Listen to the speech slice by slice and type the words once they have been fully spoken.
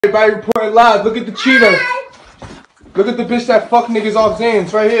Everybody reporting live. Look at the cheater. Look at the bitch that fuck niggas off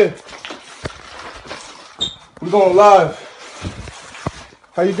Zans right here. We going live.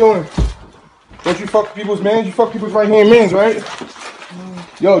 How you doing? Don't you fuck people's mans? You fuck people's right hand mans, right?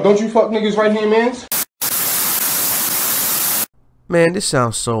 Yo, don't you fuck niggas right hand mans? Man, this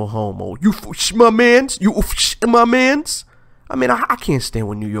sounds so homo. You f my mans? You f my mans? I mean, I can't stand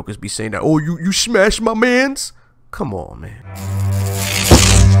when New Yorkers be saying that. Oh, you smash my mans? Come on, man.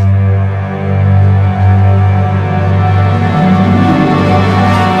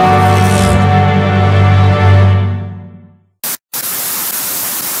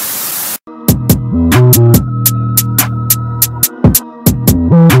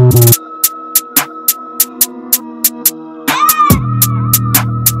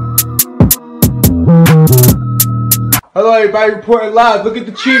 Hello, everybody reporting live. Look at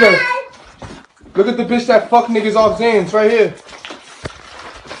the cheater. Look at the bitch that fuck niggas off Zans right here.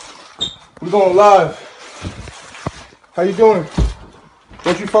 We going live. How you doing?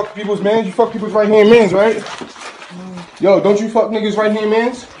 Don't you fuck people's mans? You fuck people's right hand mans, right? Yo, don't you fuck niggas right hand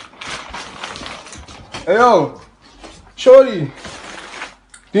mans? Hey yo, shorty,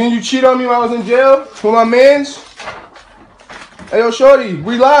 didn't you cheat on me when I was in jail with my mans? Hey yo, shorty,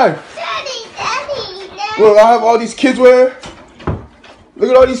 we live. Look, I have all these kids with her. Look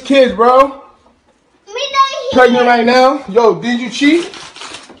at all these kids, bro. Pregnant right now. Yo, did you cheat?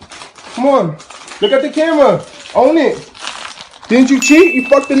 Come on. Look at the camera. Own it. Didn't you cheat? You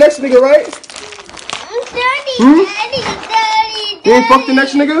fucked the next nigga, right? Daddy. You ain't fucked the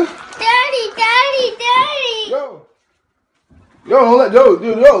next nigga? Daddy. Yo, don't let, yo,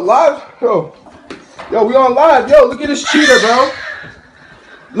 live. Yo, we on live. Yo, look at this cheater, bro.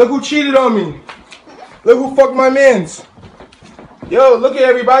 Look who cheated on me. Look who fucked my mans. Yo, look at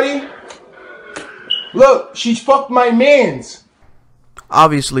everybody. Look, she fucked my mans.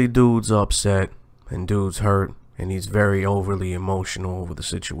 Obviously, dude's upset and dude's hurt, and he's very overly emotional over the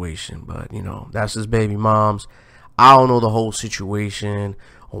situation. But, you know, that's his baby mom's. I don't know the whole situation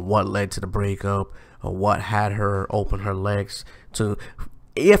or what led to the breakup or what had her open her legs to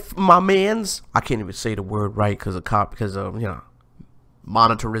if my mans. I can't even say the word right because of you know,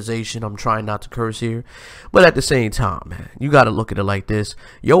 monetization. I'm trying not to curse here, but at the same time, man, you got to look at it like this.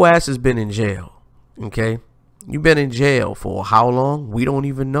 Your ass has been in jail, okay? You've been in jail for how long? We don't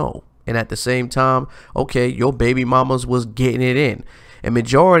even know. And at the same time, okay, your baby mamas was getting it in, and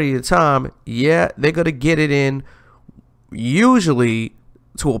majority of the time, yeah, they're gonna get it in usually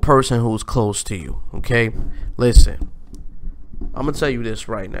to a person who's close to you, okay? Listen, I'm gonna tell you this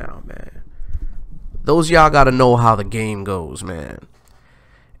right now, man. Those y'all gotta know how the game goes, man.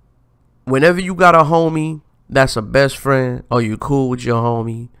 Whenever you got a homie that's a best friend or you cool with your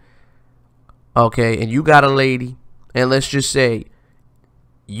homie, okay, and you got a lady, and let's just say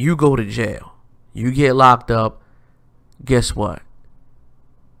you go to jail, you get locked up, guess what?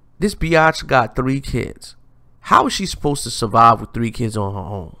 This biatch got 3 kids. How is she supposed to survive with 3 kids on her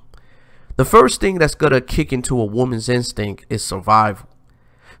own? The first thing that's going to kick into a woman's instinct is survival.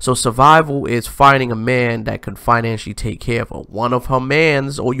 So survival is finding a man that can financially take care of her. One of her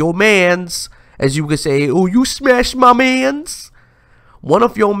mans, or your mans, as you could say, oh, you smashed my mans. One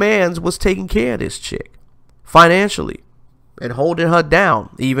of your mans was taking care of this chick financially and holding her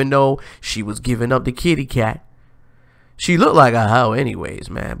down, even though she was giving up the kitty cat. She looked like a hoe anyways,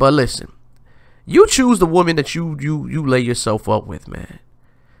 man. But listen, you choose the woman that you lay yourself up with, man.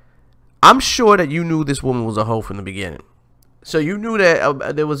 I'm sure that you knew this woman was a hoe from the beginning. So you knew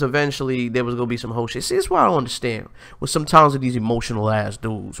that there was going to be some hoe shit. See, that's what I don't understand with sometimes with these emotional ass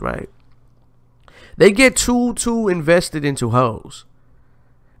dudes, right? They get too invested into hoes.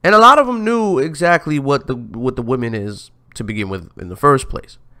 And a lot of them knew exactly what the women is to begin with in the first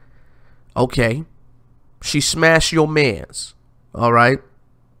place. Okay. She smashed your mans. All right.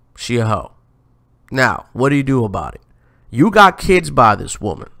 She a hoe. Now, what do you do about it? You got kids by this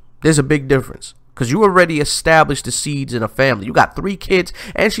woman. There's a big difference. Because you already established the seeds in a family. You got 3 kids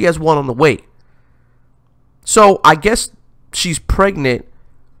and she has 1 on the way. So I guess she's pregnant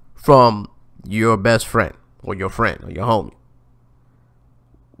from your best friend or your friend or your homie.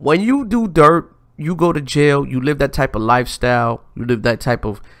 When you do dirt, you go to jail, you live that type of lifestyle, you live that type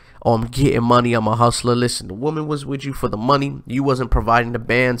of, oh, I'm getting money, I'm a hustler. Listen, the woman was with you for the money. You wasn't providing the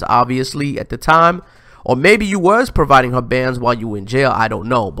bands, obviously, at the time. Or maybe you was providing her bands while you were in jail. I don't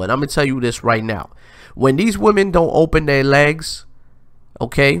know. But I'm going to tell you this right now. When these women don't open their legs,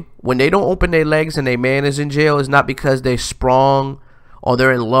 okay, when they don't open their legs and their man is in jail, it's not because they're sprung or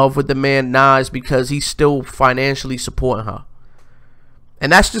they're in love with the man. Nah, it's because he's still financially supporting her.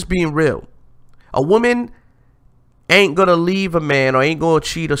 And that's just being real. A woman ain't gonna leave a man or ain't gonna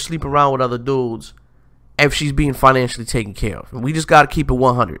cheat or sleep around with other dudes if she's being financially taken care of. And we just gotta keep it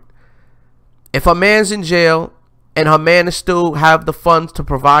 100. If a man's in jail and her man is still have the funds to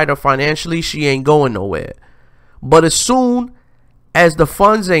provide her financially, she ain't going nowhere. But as soon as the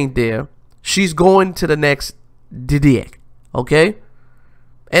funds ain't there, she's going to the next dick. Okay?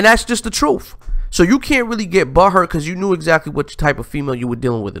 And that's just the truth. So you can't really get butthurt because you knew exactly what type of female you were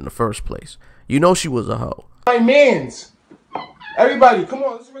dealing with in the first place. You know she was a hoe. My mans. Everybody, come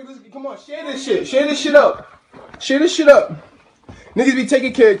on. Come on. Share this shit. Share this shit up. Share this shit up. Niggas be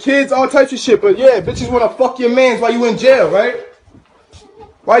taking care of kids, all types of shit. But yeah, bitches want to fuck your mans while you in jail, right?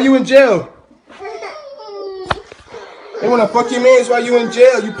 Why you in jail? They want to fuck your mans while you in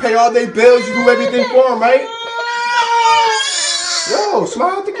jail. You pay all their bills. You do everything for them, right? Yo,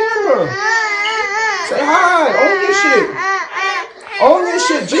 smile at the camera. Say hi. Own your shit. Own your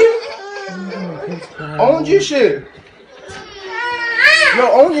shit, G. Own your shit.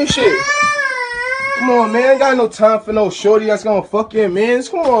 Yo, own your shit. Come on, man. I ain't got no time for no shorty that's gonna fuck your mans.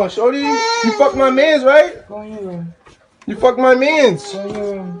 Come on, shorty. You fuck my mans, right? You fuck my mans.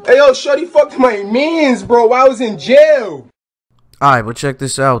 Hey, yo, shorty fucked my mans, bro, while I was in jail. Alright, but check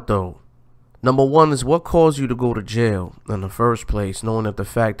this out, though. Number one is what caused you to go to jail in the first place, knowing that the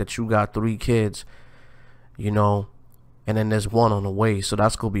fact that you got 3 kids, you know, and then there's one on the way, so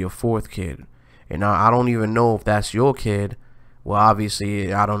that's going to be a 4th kid. And I don't even know if that's your kid. Well,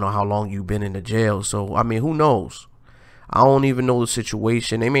 obviously, I don't know how long you've been in the jail, so, I mean, who knows? I don't even know the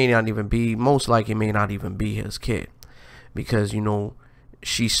situation. It may not even be, most likely it may not even be his kid. Because, you know,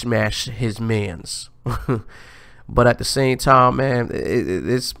 she smashed his mans. But at the same time, man,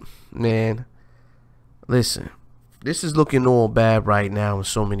 it's, man, listen, this is looking all bad right now in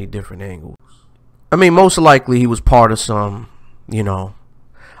so many different angles. I mean, most likely he was part of some, you know,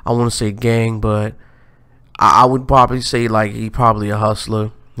 I want to say gang, but I would probably say like he probably a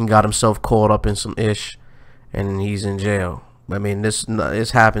hustler. He got himself caught up in some ish, and he's in jail. I mean, this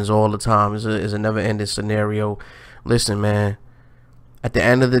happens all the time. It's a never-ending scenario. Listen, man, at the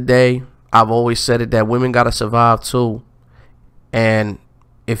end of the day, I've always said it that women gotta survive too. And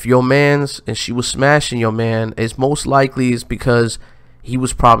if your man's and she was smashing your man, it's most likely is because he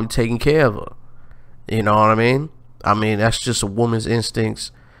was probably taking care of her. You know what I mean? I mean, that's just a woman's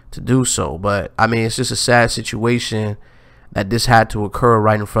instincts to do so. But I mean, it's just a sad situation that this had to occur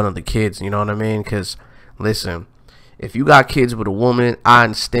right in front of the kids. You know what I mean? Because listen, if you got kids with a woman, I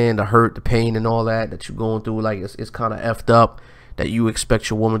understand the hurt, the pain, and all that you're going through. Like it's kind of effed up that you expect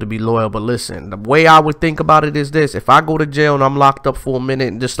your woman to be loyal. But listen, the way I would think about it is this: if I go to jail and I'm locked up for a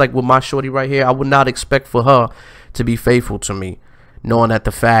minute, just like with my shorty right here, I would not expect for her to be faithful to me, knowing that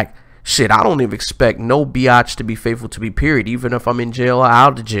the fact, shit, I don't even expect no biatch to be faithful to me, period, even if I'm in jail or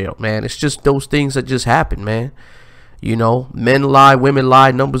out of jail, man. It's just those things that just happen, man. You know, men lie, women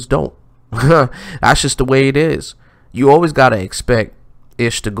lie, numbers don't. That's just the way it is. You always gotta expect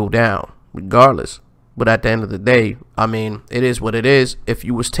ish to go down, regardless. But at the end of the day, I mean, it is what it is. If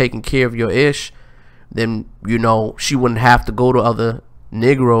you was taking care of your ish, then, you know, she wouldn't have to go to other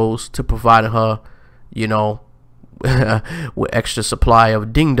Negroes to provide her, you know, with extra supply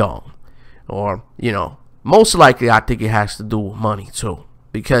of ding dong. Or, you know, most likely I think it has to do with money too.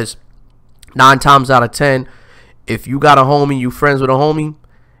 Because 9 times out of 10, if you got a homie, you friends with a homie,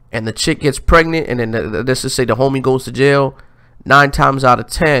 and the chick gets pregnant, and then let's just say the homie goes to jail, 9 times out of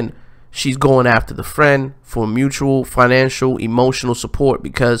 10, she's going after the friend for mutual financial, emotional support,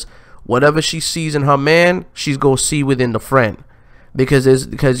 because whatever she sees in her man, she's going to see within the friend.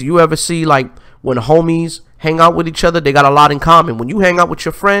 Because you ever see, like, when homies hang out with each other, they got a lot in common. When you hang out with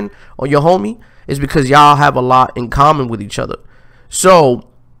your friend or your homie, it's because y'all have a lot in common with each other. So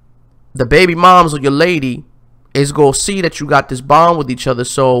the baby moms or your lady is going to see that you got this bond with each other.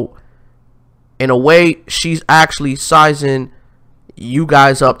 So in a way, she's actually sizing you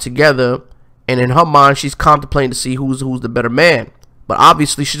guys up together, and in her mind, she's contemplating to see who's the better man. But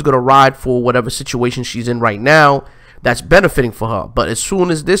obviously, she's going to ride for whatever situation she's in right now that's benefiting for her. But as soon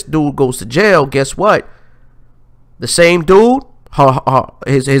as this dude goes to jail, guess what? The same dude,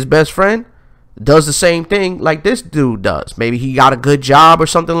 his best friend, does the same thing like this dude does. Maybe he got a good job or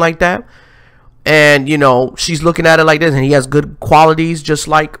something like that. And, you know, she's looking at it like this, and he has good qualities, just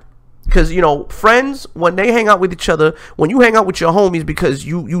like, because, you know, friends, when they hang out with each other, when you hang out with your homies, because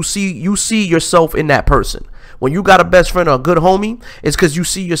you see yourself in that person. When you got a best friend or a good homie, it's because you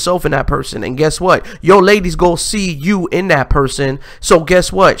see yourself in that person. And guess what? Your ladies go see you in that person. So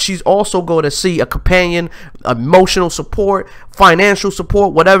guess what? She's also going to see a companion, emotional support, financial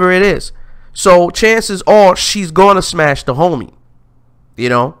support, whatever it is. So chances are she's going to smash the homie. You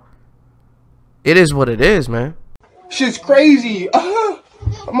know? It is what it is, man. Shit's crazy.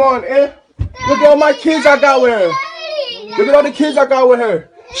 Come on, eh? Look at all my kids I got with her. Look at all the kids I got with her.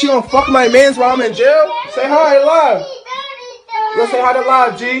 She gonna fuck my mans while I'm in jail? Say hi to live. Yo, say hi to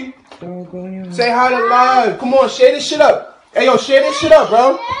live, G. Say hi to live. Come on, share this shit up. Hey, yo, share this shit up,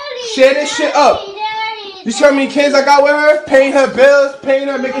 bro. Share this shit up. You see how many kids I got with her? Paying her bills, paying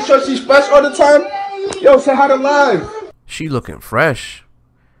her, making sure she's fresh all the time. Yo, say hi to live. She looking fresh.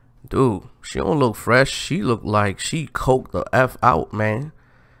 Dude, she don't look fresh. She look like she coked the F out, man.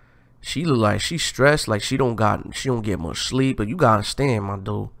 She look like she stressed, like she don't get much sleep. But you gotta understand, my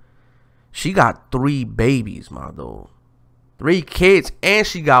dude. She got 3 babies, my dude. 3 kids, and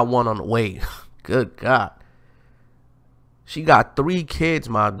she got 1 on the way. Good God. She got 3 kids,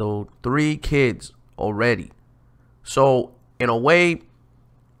 my dude. 3 kids already. So, in a way,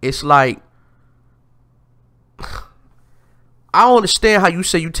 it's like, I don't understand how you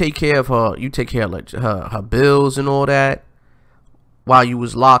say you take care of her. You take care of like her bills and all that while you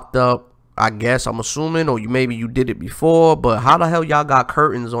was locked up. I guess I'm assuming, or maybe you did it before. But how the hell y'all got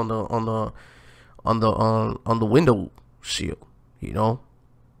curtains on the window shield? You know,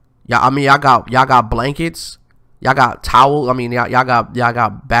 yeah. I mean, y'all got blankets. Y'all got towels. I mean, y'all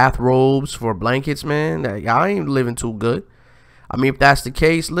got bathrobes for blankets, man. Y'all ain't living too good. I mean, if that's the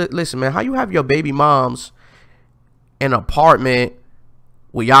case, listen, man. How you have your baby moms an apartment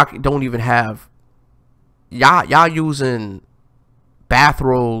where y'all don't even have y'all using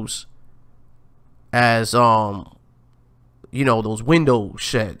bathrobes as you know, those window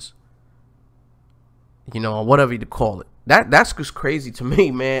sheds, you know, whatever you call it. That's just crazy to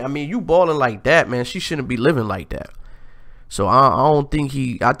me, man. I mean, you balling like that, man. She shouldn't be living like that. So I don't think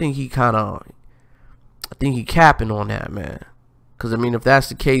I think he capping on that, man. Cause I mean, if that's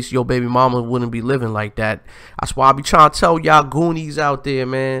the case, your baby mama wouldn't be living like that. That's why I be trying to tell y'all goonies out there,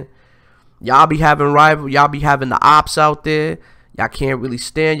 man. Y'all be having y'all be having the ops out there. Y'all can't really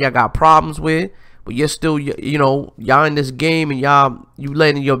stand. Y'all got problems with, but you're still, you know, y'all in this game, and you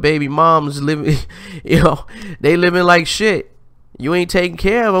letting your baby moms living, you know, they living like shit. You ain't taking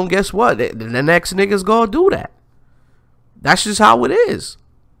care of them. Guess what? The next nigga's gonna do that. That's just how it is.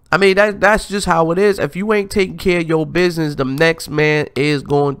 I mean, that's just how it is. If you ain't taking care of your business, the next man is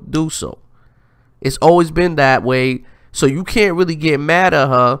going to do so. It's always been that way. So you can't really get mad at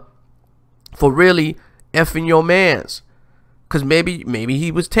her for really effing your mans. Because maybe he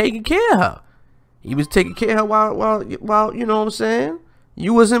was taking care of her. He was taking care of her while you know what I'm saying?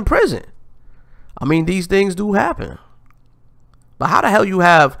 You was in prison. I mean, these things do happen. But how the hell you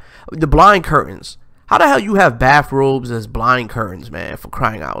have the blind curtains? How the hell you have bathrobes as blind curtains, man, for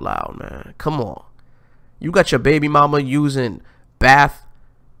crying out loud, man? Come on. You got your baby mama using bath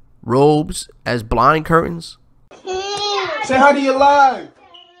robes as blind curtains? Say hi to your live.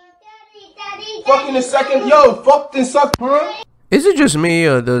 Fucking a second. Yo, fuck this suck, huh? Is it just me,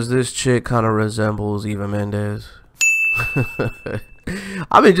 or does this chick kind of resembles Eva Mendes?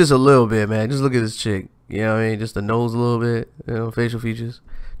 I mean, just a little bit, man. Just look at this chick. You know what I mean? Just the nose a little bit. You know, facial features.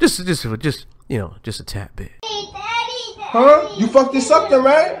 Just you know, just a tad bit. Huh? You fucked this up then,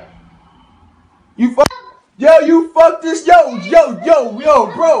 right? You fuck. Yo, you fucked this. Yo,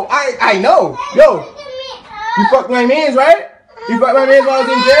 bro. I know. Yo, you fucked my mans, right? You fucked my mans while I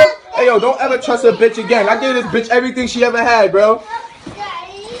was in jail. Hey, yo, don't ever trust a bitch again. I gave this bitch everything she ever had, bro.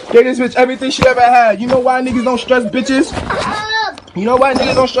 Gave this bitch everything she ever had. You know why niggas don't stress bitches? You know why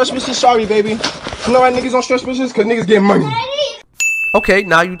niggas don't stress bitches? Sorry, baby. You know why niggas don't stress bitches? Because niggas get money. Okay,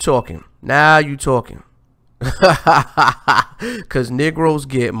 now you talking. Now you talking. Because Negroes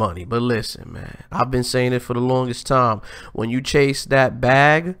get money. But listen, man. I've been saying it for the longest time. When you chase that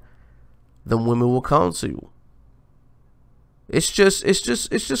bag, the women will come to you. It's just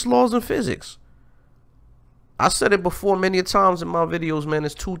laws and physics. I said it before many times in my videos, man.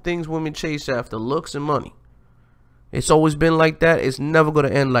 There's 2 things women chase after: looks and money. It's always been like that. It's never going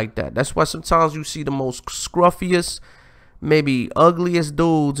to end like that. That's why sometimes you see the most scruffiest, maybe ugliest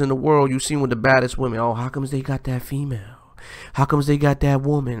dudes in the world. You see with the baddest women. Oh, how comes they got that female? How comes they got that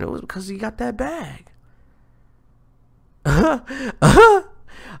woman? It was because he got that bag.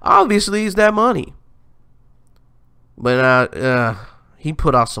 Obviously, it's that money. But he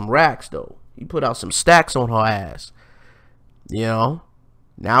put out some racks, though. He put out some stacks on her ass. You know?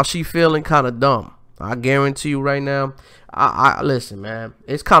 Now she feeling kind of dumb. I guarantee you right now. I listen, man.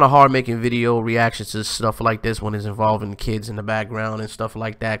 It's kind of hard making video reactions to stuff like this when it's involving kids in the background and stuff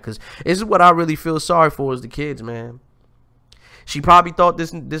like that. Because this is what I really feel sorry for, is the kids, man. She probably thought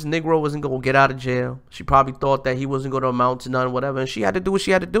this Negro wasn't going to get out of jail. She probably thought that he wasn't going to amount to none, whatever. And she had to do what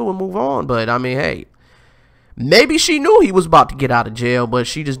she had to do and move on. But, I mean, hey. Maybe she knew he was about to get out of jail, but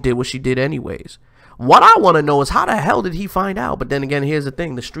she just did what she did anyways. What I want to know is how the hell did he find out? But then again, here's the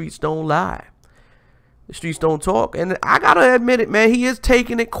thing. The streets don't lie. The streets don't talk. And I got to admit it, man. He is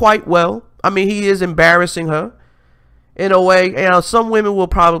taking it quite well. I mean, he is embarrassing her in a way. You know, some women will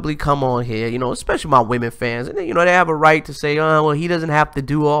probably come on here, you know, especially my women fans. And, you know, they have a right to say, oh, well, he doesn't have to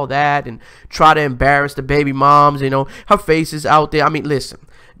do all that and try to embarrass the baby moms. You know, her face is out there. I mean, listen,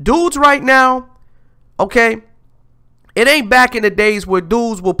 dudes right now, okay, it ain't back in the days where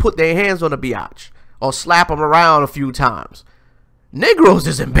dudes will put their hands on a biatch or slap them around a few times. Negroes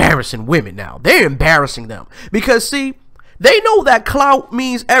is embarrassing women now. They're embarrassing them. Because, see, they know that clout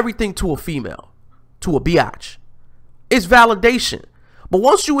means everything to a female, to a biatch. It's validation. But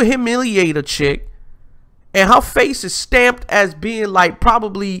once you humiliate a chick and her face is stamped as being like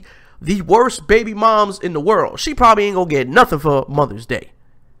probably the worst baby moms in the world, she probably ain't gonna get nothing for Mother's Day.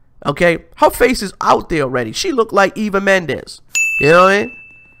 Okay? Her face is out there already. She look like Eva Mendes. You know what I mean?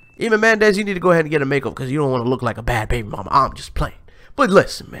 Eva Mendes, you need to go ahead and get a makeup because you don't want to look like a bad baby mama. I'm just playing. But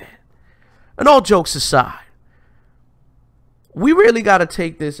listen, man. And all jokes aside, we really got to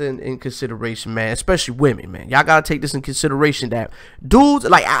take this in consideration, man. Especially women, man. Y'all got to take this in consideration that dudes,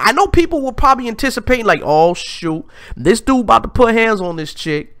 like, I know people will probably anticipating like, oh, shoot, this dude about to put hands on this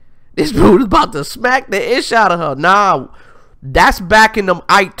chick. This dude is about to smack the ish out of her. Nah, that's back in them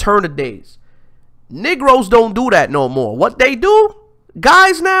Ike Turner days. Negroes don't do that no more. What they do?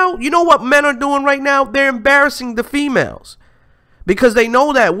 Guys now, you know what men are doing right now? They're embarrassing the females. Because they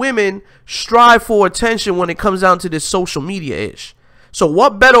know that women strive for attention when it comes down to this social media ish. So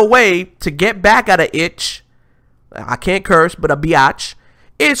what better way to get back at a itch, I can't curse, but a biatch,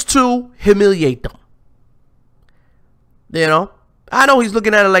 is to humiliate them. You know? I know he's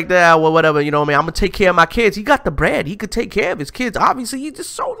looking at it like that or whatever, you know what I mean? I'm going to take care of my kids. He got the bread. He could take care of his kids. Obviously, he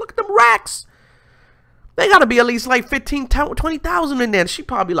just so look at them racks. They got to be at least like 15, 20,000 in there. She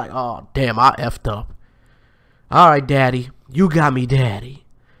probably like, oh, damn, I effed up. All right, daddy. You got me, daddy.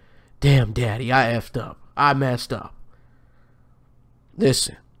 Damn, daddy, I effed up. I messed up.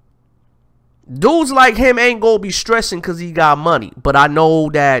 Listen. Dudes like him ain't going to be stressing because he got money. But I know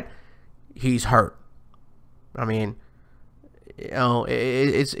that he's hurt. I mean, you know,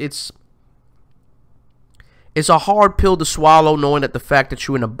 it's a hard pill to swallow knowing that the fact that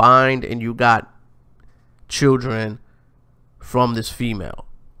you're in a bind and you got children from this female.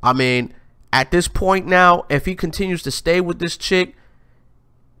 I mean, at this point now, if he continues to stay with this chick,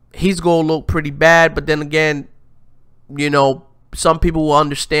 he's gonna look pretty bad. But then again, you know, some people will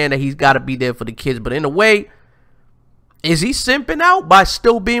understand that he's got to be there for the kids. But in a way, is he simping out by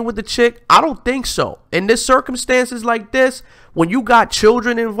still being with the chick? I don't think so. In this circumstances like this, when you got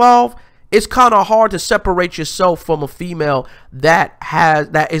children involved, it's kind of hard to separate yourself from a female that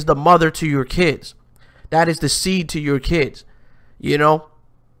is the mother to your kids. That is the seed to your kids, you know,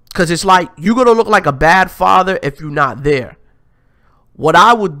 because it's like you're going to look like a bad father if you're not there. What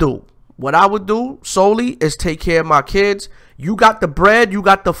I would do solely is take care of my kids. You got the bread, you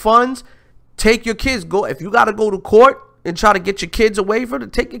got the funds. Take your kids. Go if you got to go to court and try to get your kids away from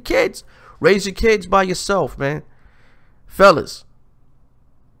it. Take your kids. Raise your kids by yourself, man. Fellas,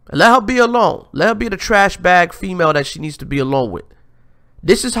 let her be alone. Let her be the trash bag female that she needs to be alone with.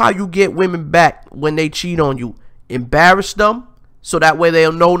 This is how you get women back when they cheat on you. Embarrass them so that way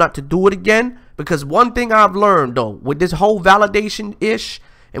they'll know not to do it again. Because one thing I've learned, though, with this whole validation-ish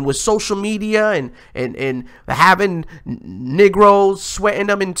and with social media and having Negroes sweating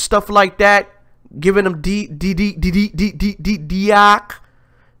them and stuff like that, giving them diak.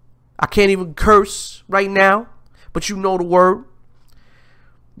 I can't even curse right now, but you know the word.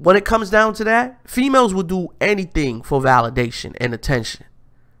 When it comes down to that, females will do anything for validation and attention.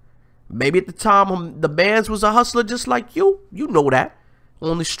 Maybe at the time the Bands was a hustler just like you. You know that.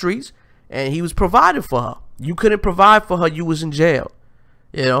 On the streets. And he was provided for her. You couldn't provide for her. You was in jail.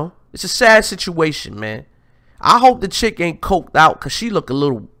 You know. It's a sad situation, man. I hope the chick ain't coked out because she look a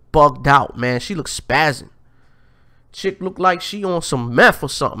little bugged out, man. She look spazzing. Chick look like she on some meth or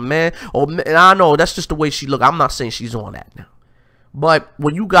something, man. And I know that's just the way she look. I'm not saying she's on that now. But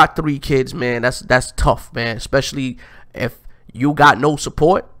when you got 3 kids, man, that's tough, man. Especially if you got no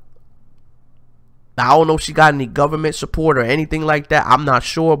support. I don't know if she got any government support or anything like that. I'm not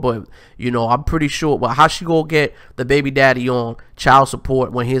sure, but, you know, I'm pretty sure. But how she gonna get the baby daddy on child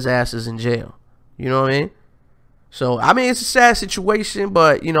support when his ass is in jail? You know what I mean? So, I mean, it's a sad situation,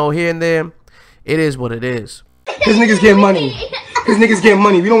 but, you know, here and there, it is what it is. His niggas get money. His niggas get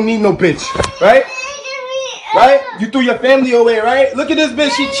money. We don't need no bitch, right? Right? You threw your family away, right? Look at this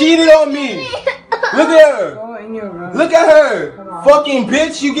bitch. She cheated on me. Look at her. Look at her. Fucking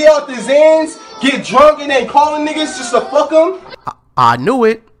bitch. You get out the Zans, get drunk, and then calling niggas just to fuck them. I knew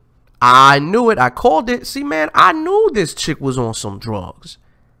it. I knew it. I called it. See, man, I knew this chick was on some drugs.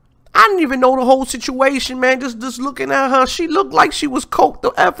 I didn't even know the whole situation, man. Just looking at her, she looked like she was coked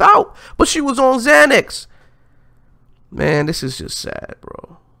the F out, but she was on Xanax. Man, this is just sad,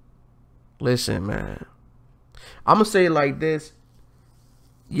 bro. Listen, man. I'm going to say it like this.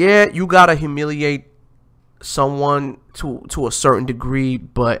 Yeah, you got to humiliate someone to a certain degree,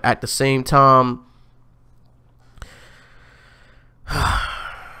 but at the same time,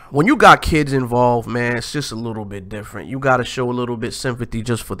 when you got kids involved, man, it's just a little bit different. You got to show a little bit sympathy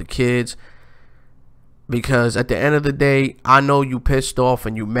just for the kids, because at the end of the day, I know you pissed off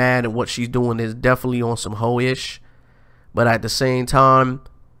and you mad, and what she's doing is definitely on some hoe-ish, but at the same time,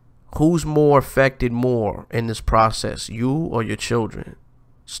 who's more affected more in this process, you or your children?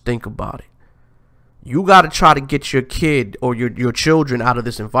 Just think about it. You got to try to get your kid or your children out of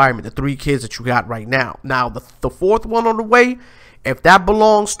this environment, the 3 kids that you got right now. Now, the 4th one on the way, if that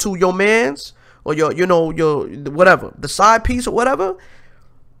belongs to your man's or your whatever, the side piece or whatever,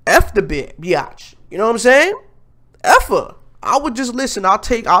 F the biatch. You know what I'm saying? F her. I would just listen. I'll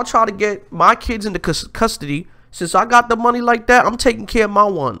try to get my kids into custody. Since I got the money like that, I'm taking care of my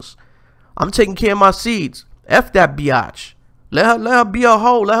ones. I'm taking care of my seeds. F that biatch. Let her be a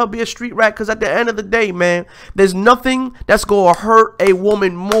hoe. Let her be a street rat. Because at the end of the day, man, there's nothing that's going to hurt a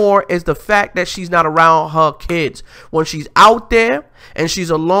woman more is the fact that she's not around her kids. When she's out there and she's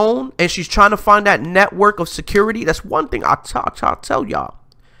alone and she's trying to find that network of security, that's one thing I'll tell y'all.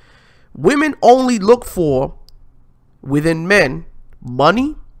 Women only look for, within men,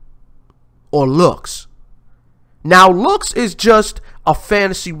 money or looks. Now, looks is just a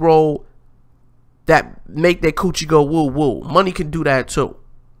fantasy role that make their coochie go woo woo. Money can do that too.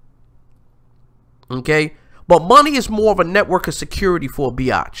 Okay? But money is more of a network of security for a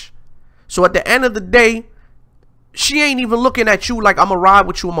biatch. So at the end of the day, she ain't even looking at you like I'm gonna ride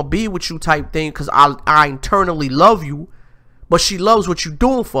with you, I'm gonna be with you type thing, because I internally love you. But she loves what you're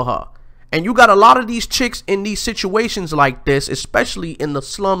doing for her. And you got a lot of these chicks in these situations like this, especially in the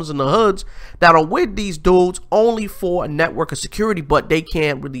slums and the hoods, that are with these dudes only for a network of security, but they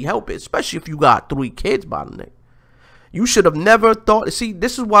can't really help it, especially if you got 3 kids by the name. You should have never thought. See,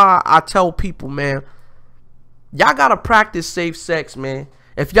 this is why I tell people, man, y'all gotta practice safe sex, man.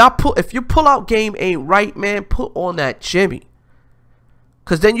 If your pull-out game ain't right, man, put on that Jimmy,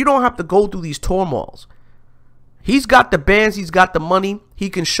 because then you don't have to go through these turmoils. He's got the bands, he's got the money, he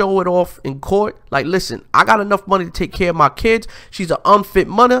can show it off in court. Like, listen, I got enough money to take care of my kids. She's an unfit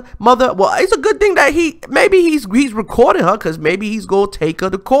mother. Well, it's a good thing that maybe he's recording her, because maybe he's going to take her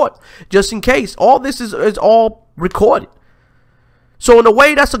to court just in case. All this is all recorded. So in a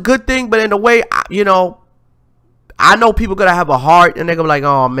way, that's a good thing, but in a way, you know, I know people going to have a heart, and they're going to be like,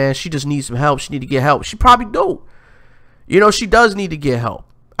 oh, man, she just needs some help. She need to get help. She probably do. You know, she does need to get help.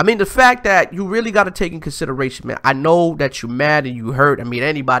 I mean, the fact that you really got to take in consideration, man. I know that you're mad and you hurt. I mean,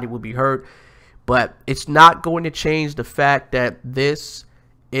 anybody would be hurt. But it's not going to change the fact that this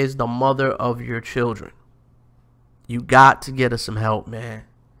is the mother of your children. You got to get her some help, man.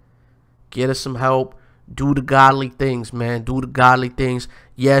 Get her some help. Do the godly things, man. Do the godly things.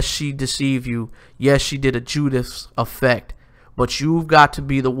 Yes, she deceived you. Yes, she did a Judas effect. But you've got to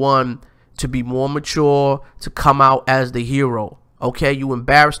be the one to be more mature, to come out as the hero. Okay, you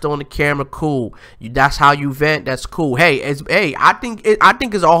embarrassed on the camera, cool. That's how you vent, that's cool. Hey, I think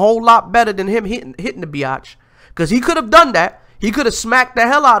it's a whole lot better than him hitting the biatch, because he could have done that. He could have smacked the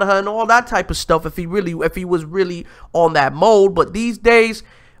hell out of her and all that type of stuff if he was really on that mode. But these days,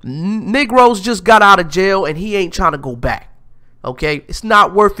 Negroes just got out of jail and he ain't trying to go back. Okay, it's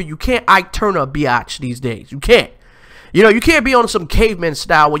not worth it. You can't Ike Turner a biatch these days. You can't. You know, you can't be on some caveman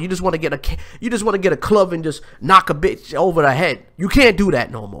style where you just want to get a club and just knock a bitch over the head. You can't do that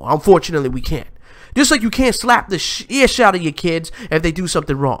no more. Unfortunately, we can't. Just like you can't slap the shit out of your kids if they do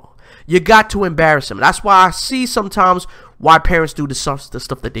something wrong. You got to embarrass them. That's why I see sometimes why parents do the stuff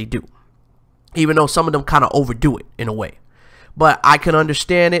that they do, even though some of them kind of overdo it in a way. But I can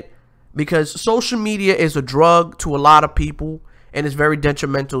understand it, because social media is a drug to a lot of people, and it's very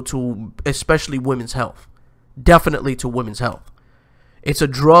detrimental to especially women's health. Definitely to women's health. It's a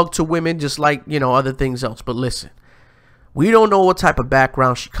drug to women, just like, you know, other things else. But listen, we don't know what type of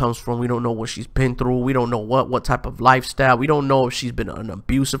background she comes from. We don't know what she's been through. We don't know what type of lifestyle. We don't know if she's been in an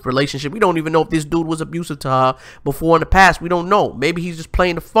abusive relationship. We don't even know if this dude was abusive to her before in the past. We don't know. Maybe he's just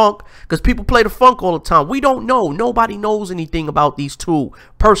playing the funk, because people play the funk all the time. We don't know. Nobody knows anything about these two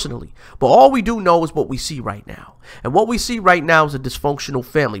personally. But all we do know is what we see right now. And what we see right now is a dysfunctional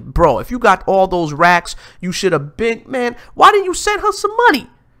family. Bro, if you got all those racks, you should have been, man, why didn't you send her some money?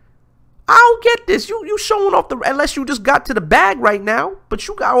 I don't get this. You showing off unless you just got to the bag right now, but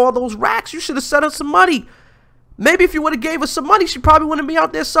you got all those racks. You should have sent her some money. Maybe if you would have gave her some money, she probably wouldn't be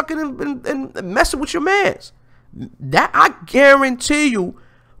out there sucking and messing with your mans. That I guarantee you,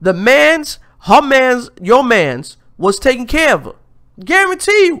 your mans was taking care of her.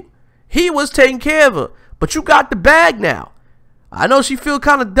 Guarantee you, he was taking care of her. But you got the bag now. I know she feel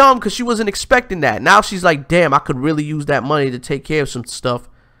kind of dumb because she wasn't expecting that. Now she's like, damn, I could really use that money to take care of some stuff.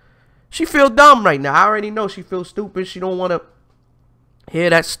 She feel dumb right now. I already know she feels stupid. She don't want to hear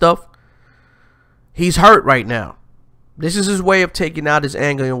that stuff. He's hurt right now. This is his way of taking out his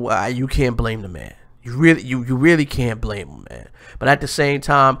anger, and why you can't blame the man. You really can't blame him, man. But at the same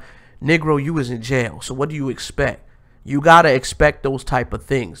time, Negro, you was in jail. So what do you expect? You gotta expect those type of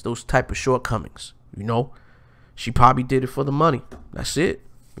things, those type of shortcomings. You know, she probably did it for the money. That's it.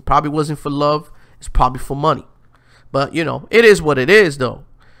 It probably wasn't for love. It's probably for money. But you know, it is what it is, though.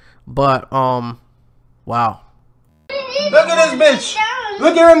 But wow. Look at this bitch.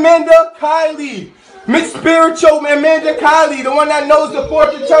 Look at Amanda Kylie. Miss Spiritual Amanda Kylie, the one that knows the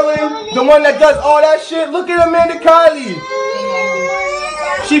fortune telling, the one that does all that shit. Look at Amanda Kylie.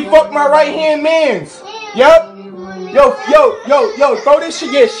 She fucked my right hand mans. Yup. Yo, throw this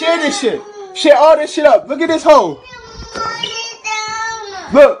shit, yeah, share this shit. Share all this shit up. Look at this hoe.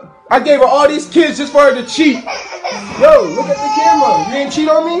 Look, I gave her all these kids just for her to cheat. Yo, look at the camera. You didn't cheat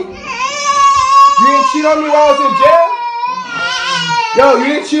on me? You didn't cheat on me while I was in jail? Yo, you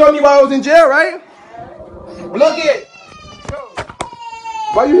didn't cheat on me while I was in jail, right? Look it.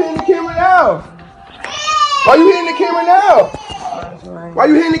 Why you hitting the camera now? Why you hitting the camera now? Why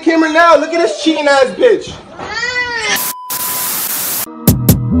you hitting the camera now? Look at this cheating ass bitch.